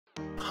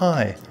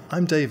Hi,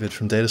 I'm David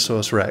from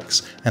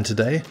Datasaurus-Rex, and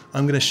today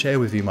I'm going to share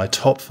with you my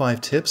top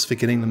 5 tips for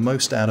getting the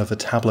most out of a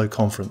Tableau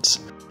conference.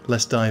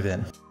 Let's dive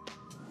in.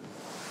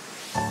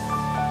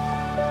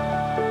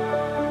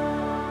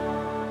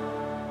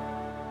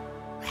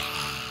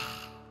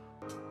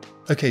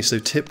 Okay, so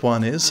tip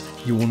 1 is,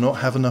 you will not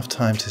have enough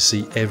time to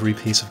see every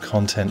piece of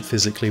content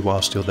physically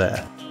whilst you're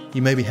there.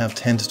 You maybe have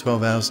 10 to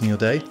 12 hours in your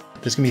day.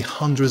 There's going to be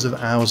hundreds of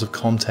hours of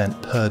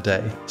content per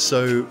day.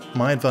 So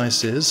my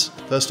advice is,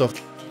 first off,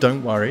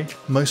 don't worry,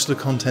 most of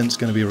the content's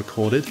going to be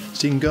recorded,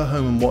 so you can go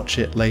home and watch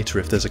it later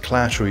if there's a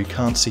clash or you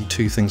can't see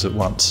 2 things at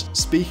once.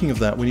 Speaking of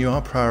that, when you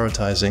are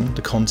prioritizing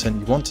the content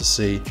you want to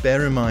see,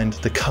 bear in mind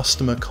the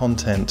customer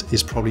content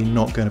is probably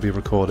not going to be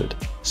recorded.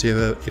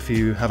 So if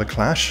you have a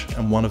clash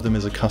and one of them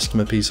is a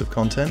customer piece of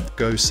content,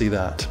 go see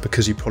that,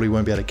 because you probably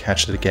won't be able to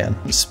catch it again.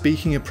 And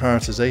speaking of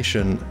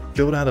prioritization,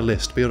 build out a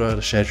list, build out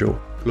a schedule.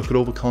 Look at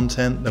all the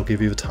content, they'll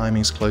give you the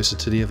timings closer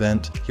to the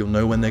event, you'll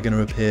know when they're going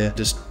to appear.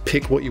 Just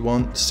pick what you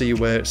want, see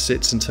where it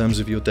sits in terms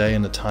of your day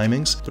and the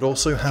timings, but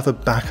also have a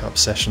backup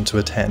session to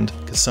attend,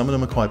 because some of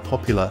them are quite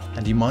popular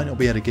and you might not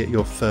be able to get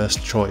your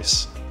first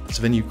choice.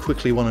 So then you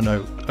quickly want to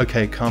know,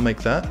 okay, can't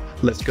make that,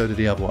 let's go to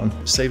the other one.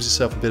 It saves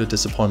yourself a bit of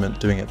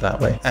disappointment doing it that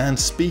way. And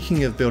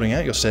speaking of building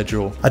out your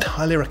schedule, I'd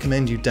highly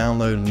recommend you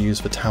download and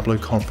use the Tableau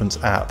Conference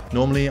app.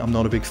 Normally, I'm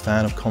not a big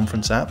fan of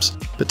conference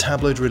apps, but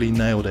Tableau's really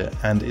nailed it,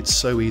 and it's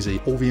so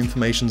easy. All the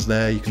information's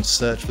there, you can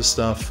search for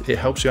stuff. It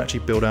helps you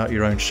actually build out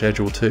your own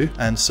schedule too.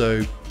 And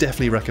so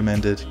definitely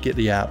recommended, get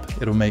the app.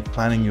 It'll make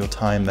planning your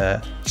time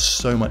there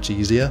so much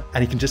easier,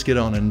 and you can just get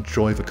on and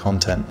enjoy the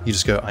content. You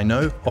just go, I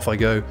know, off I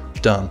go,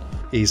 done.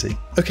 Easy.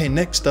 Okay,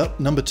 next up,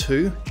 number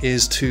 2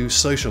 is to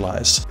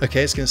socialize.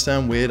 Okay, it's going to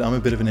sound weird. I'm a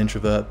bit of an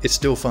introvert. It's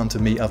still fun to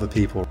meet other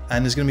people.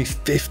 And there's going to be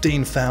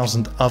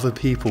 15,000 other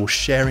people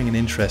sharing an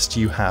interest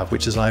you have,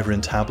 which is either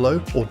in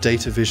Tableau or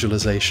data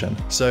visualization.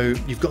 So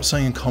you've got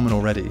something in common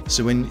already.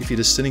 So if you're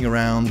just sitting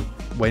around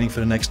waiting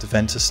for the next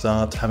event to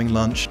start, having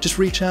lunch, just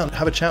reach out and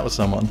have a chat with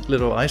someone.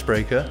 Little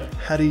icebreaker.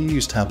 How do you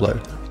use Tableau?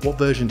 What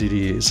version did you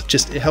use?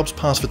 Just, it helps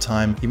pass the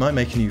time. You might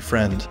make a new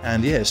friend.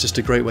 And yeah, it's just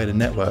a great way to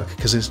network,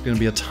 because there's going to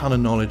be a ton of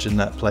knowledge in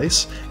that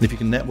place. And if you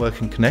can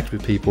network and connect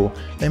with people,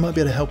 they might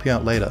be able to help you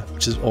out later,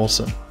 which is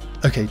awesome.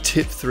 Okay,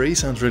 tip 3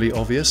 sounds really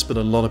obvious, but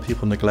a lot of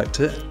people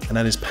neglect it, and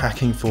that is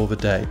packing for the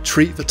day.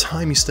 Treat the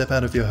time you step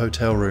out of your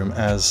hotel room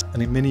as a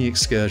mini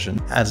excursion,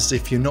 as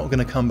if you're not going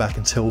to come back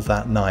until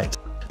that night.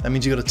 That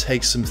means you've got to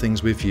take some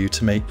things with you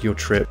to make your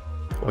trip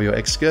or your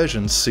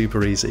excursion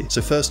super easy.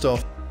 So first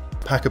off,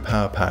 pack a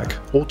power pack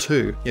or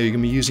 2. You're going to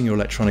be using your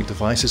electronic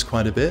devices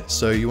quite a bit,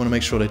 so you want to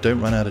make sure they don't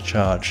run out of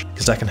charge,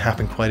 because that can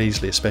happen quite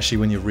easily, especially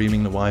when you're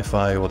reaming the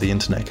Wi-Fi or the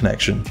internet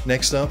connection.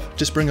 Next up,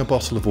 just bring a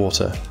bottle of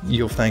water.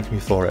 You'll thank me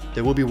for it.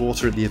 There will be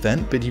water at the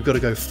event, but you've got to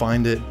go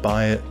find it,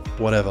 buy it,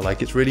 whatever.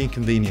 Like, it's really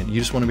inconvenient.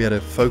 You just want to be able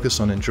to focus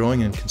on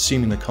enjoying and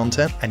consuming the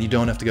content, and you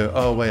don't have to go,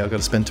 oh wait, I've got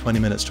to spend 20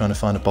 minutes trying to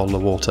find a bottle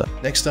of water.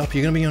 Next up,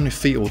 you're going to be on your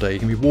feet all day.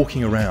 You're going to be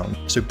walking around,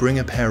 so bring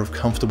a pair of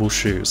comfortable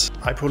shoes.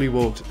 I probably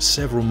walked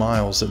several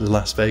miles at the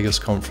Las Vegas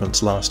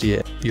conference last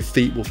year. Your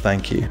feet will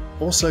thank you.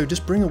 Also,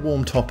 just bring a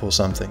warm top or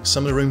something.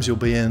 Some of the rooms you'll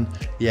be in,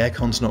 the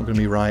aircon's not going to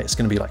be right. It's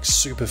going to be like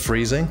super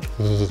freezing.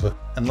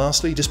 And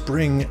lastly, just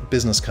bring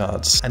business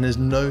cards. And there's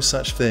no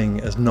such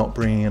thing as not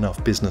bringing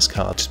enough business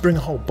cards. Just bring a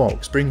whole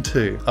box, bring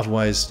 2.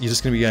 Otherwise, you're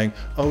just going to be going,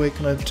 oh wait,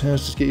 can I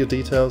just get your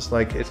details?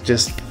 Like, it's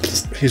just,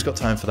 who's got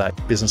time for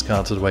that? Business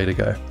cards are the way to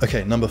go.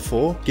 Okay, number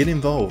 4, get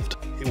involved.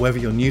 Whether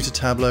you're new to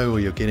Tableau or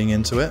you're getting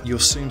into it, you'll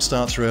soon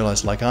start to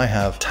realize, like I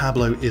have,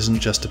 Tableau isn't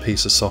just a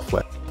piece of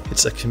software.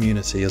 It's a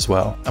community as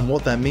well. And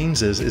what that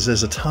means is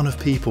there's a ton of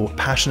people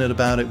passionate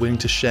about it, willing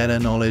to share their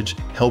knowledge,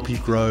 help you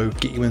grow,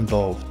 get you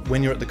involved.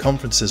 When you're at the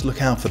conferences,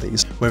 look out for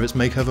these, whether it's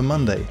Makeover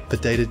Monday, the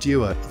Data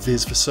Duo,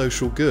 Viz for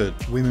Social Good,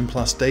 Women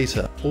Plus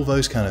Data, all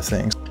those kind of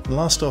things. And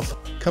last off,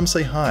 come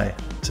say hi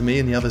to me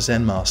and the other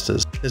Zen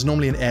Masters. There's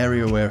normally an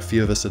area where a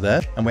few of us are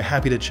there, and we're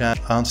happy to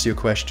chat, answer your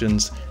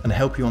questions, and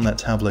help you on that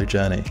Tableau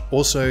journey.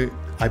 Also,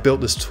 I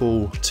built this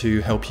tool to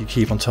help you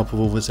keep on top of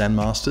all the Zen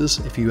Masters.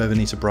 If you ever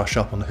need to brush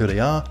up on who they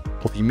are,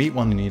 or if you meet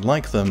one and you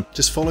like them,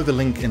 just follow the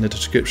link in the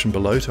description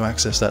below to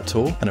access that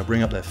tool, and it'll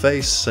bring up their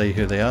face, say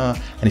who they are,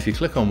 and if you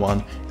click on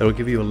one, it'll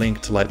give you a link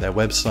to like their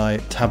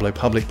website, Tableau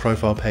public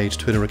profile page,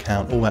 Twitter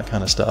account, all that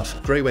kind of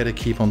stuff. Great way to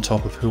keep on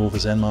top of who all the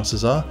Zen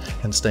Masters are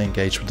and stay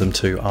engaged with them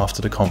too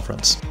after the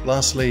conference.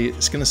 Lastly,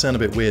 it's going to sound a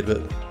bit weird,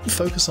 but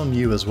focus on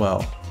you as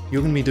well.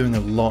 You're going to be doing a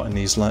lot in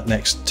these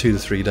next 2 to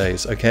 3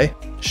 days, okay?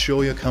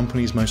 Sure, your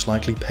company's most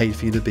likely paid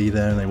for you to be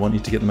there and they want you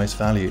to get the most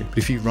value. But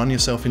if you run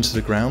yourself into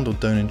the ground or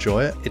don't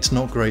enjoy it, it's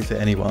not great for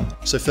anyone.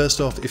 So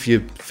first off, if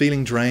you're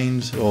feeling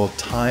drained or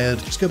tired,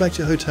 just go back to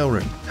your hotel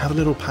room, have a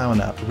little power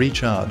nap,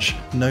 recharge.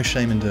 No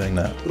shame in doing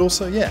that. But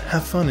also, yeah,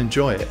 have fun,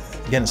 enjoy it.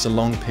 Again, it's a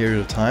long period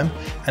of time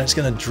and it's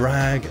going to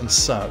drag and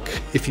suck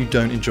if you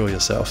don't enjoy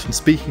yourself. And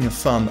speaking of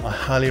fun, I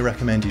highly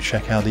recommend you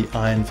check out the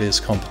Iron Viz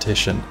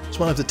competition. It's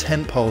one of the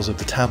tent poles of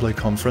the Tableau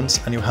conference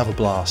and you'll have a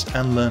blast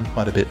and learn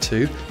quite a bit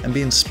too and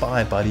be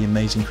inspired by the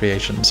amazing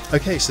creations.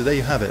 Okay, so there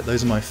you have it.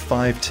 Those are my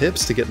 5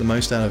 tips to get the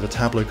most out of a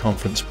Tableau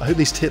conference. I hope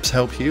these tips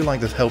help you like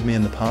they've helped me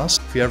in the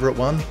past. If you're ever at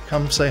one,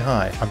 come say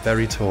hi. I'm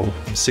very tall.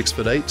 I'm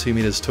 6'8", 2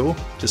 meters tall.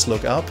 Just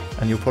look up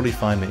and you'll probably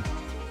find me.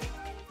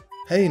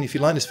 Hey, and if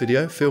you like this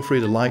video, feel free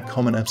to like,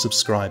 comment, and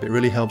subscribe. It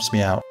really helps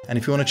me out. And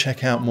if you want to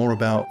check out more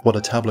about what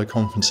a Tableau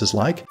conference is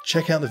like,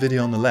 check out the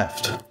video on the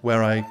left,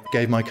 where I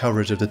gave my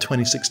coverage of the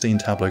 2016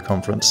 Tableau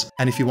conference.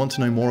 And if you want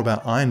to know more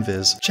about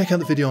IronViz, check out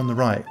the video on the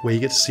right, where you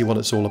get to see what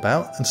it's all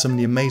about and some of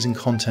the amazing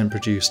content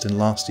produced in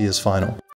last year's final.